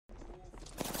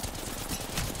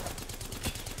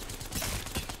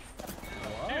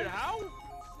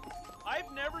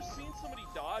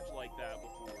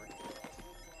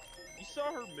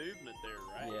movement there,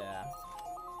 right? Yeah.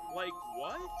 Like,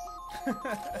 what?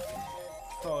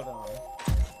 Hold on.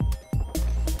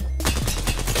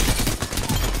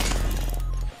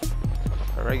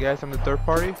 Alright guys, I'm the third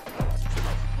party.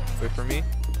 Wait for me.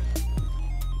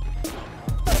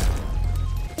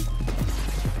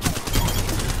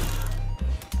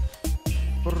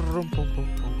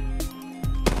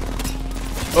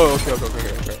 Oh, okay.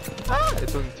 Ah,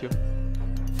 it's only two.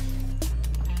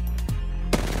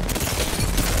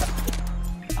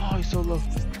 Oh, he's so low.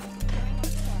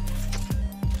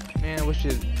 Man, I wish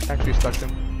it actually stuck him.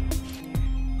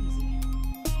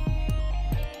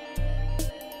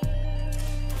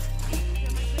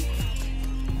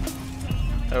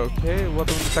 Okay,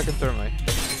 welcome to the second thermite.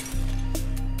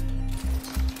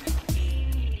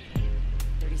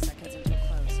 30 seconds until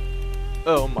close.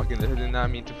 Oh my goodness, I did not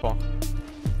mean to fall.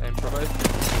 I improvised.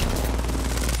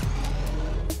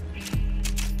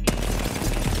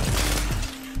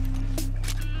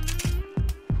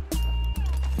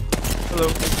 Hello.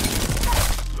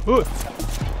 Ooh.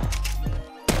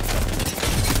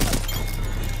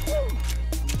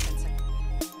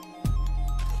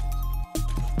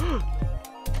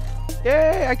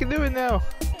 Yay, I can do it now.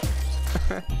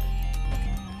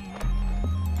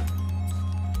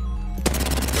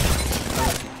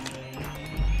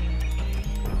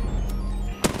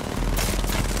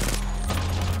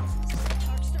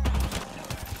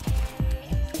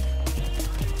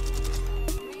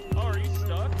 Oh, are you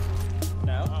stuck?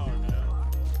 No. Oh, no.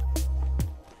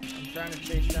 I'm trying to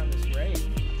chase down this raid.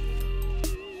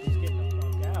 He's getting the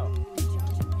fuck out.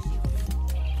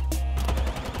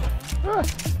 Ah.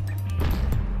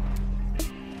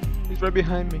 He's right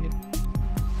behind me.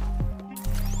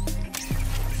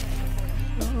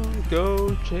 Oh,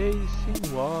 go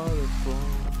chasing waterfall.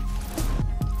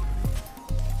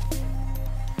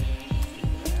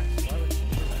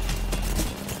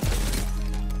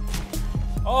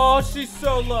 Oh, she's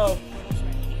so low.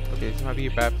 Okay, this might be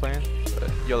a bad plan.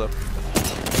 YOLO.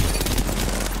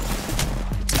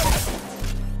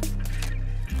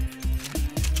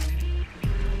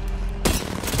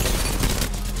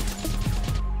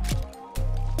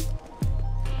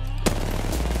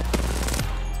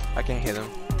 I can't hit him.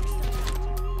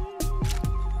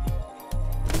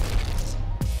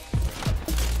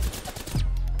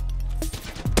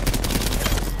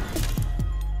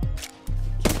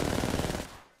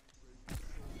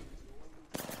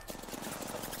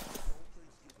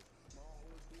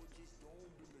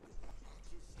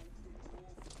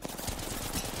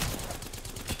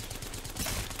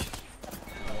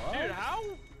 Dude, how?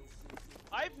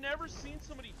 I've never seen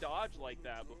somebody dodge like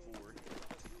that before.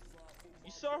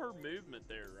 You saw her movement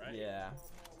there, right? Yeah.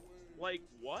 Like,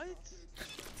 what?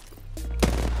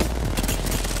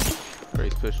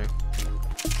 Grace pushing.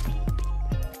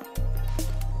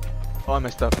 Oh, I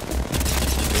messed up.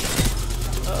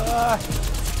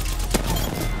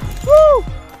 Woo!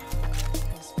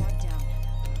 Squad down.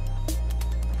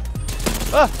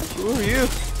 Ah! Who are you?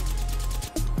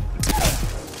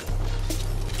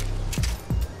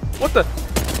 What the?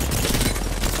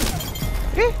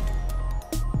 Eh?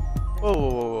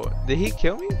 Whoa. Did he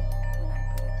kill me?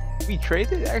 We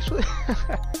traded actually?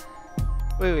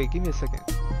 Wait, give me a second.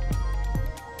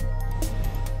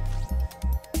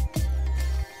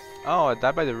 Oh, I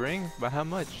died by the ring? By how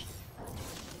much?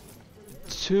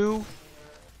 2?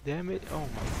 Damn it. Oh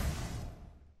my.